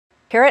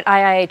Here at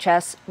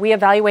IIHS, we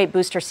evaluate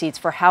booster seats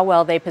for how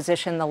well they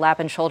position the lap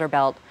and shoulder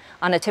belt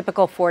on a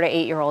typical 4 to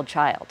 8-year-old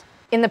child.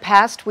 In the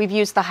past, we've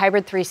used the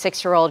hybrid 3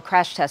 6-year-old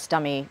crash test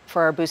dummy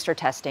for our booster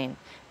testing,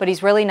 but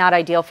he's really not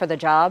ideal for the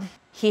job.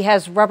 He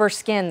has rubber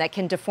skin that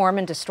can deform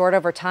and distort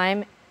over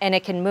time, and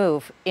it can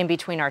move in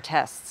between our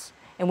tests,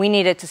 and we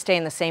need it to stay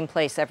in the same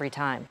place every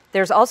time.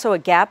 There's also a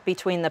gap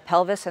between the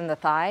pelvis and the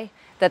thigh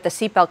that the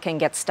seatbelt can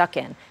get stuck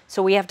in,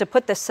 so we have to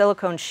put this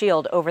silicone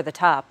shield over the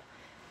top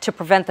to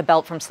prevent the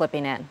belt from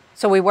slipping in.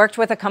 So we worked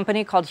with a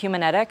company called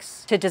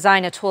Humanetics to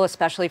design a tool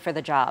especially for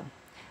the job.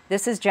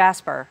 This is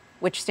JASPER,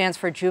 which stands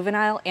for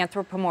Juvenile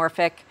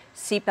Anthropomorphic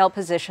Seatbelt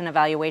Position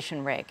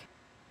Evaluation Rig.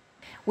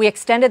 We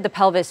extended the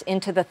pelvis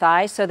into the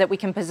thigh so that we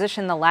can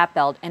position the lap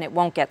belt and it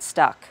won't get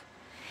stuck.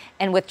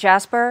 And with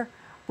JASPER,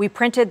 we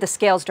printed the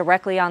scales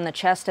directly on the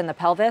chest and the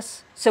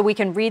pelvis so we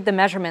can read the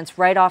measurements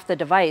right off the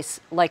device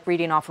like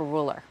reading off a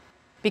ruler.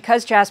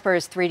 Because JASPER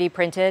is 3D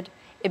printed,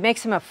 it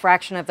makes him a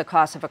fraction of the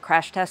cost of a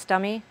crash test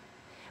dummy,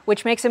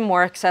 which makes him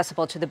more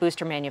accessible to the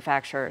booster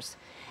manufacturers.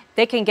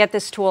 They can get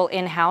this tool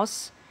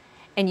in-house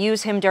and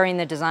use him during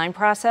the design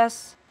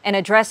process and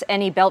address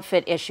any belt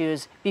fit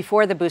issues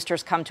before the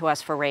boosters come to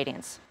us for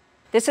ratings.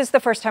 This is the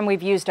first time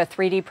we've used a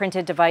 3D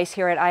printed device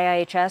here at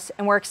IIHS,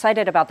 and we're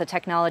excited about the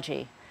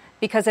technology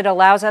because it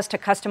allows us to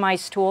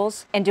customize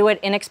tools and do it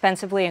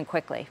inexpensively and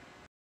quickly.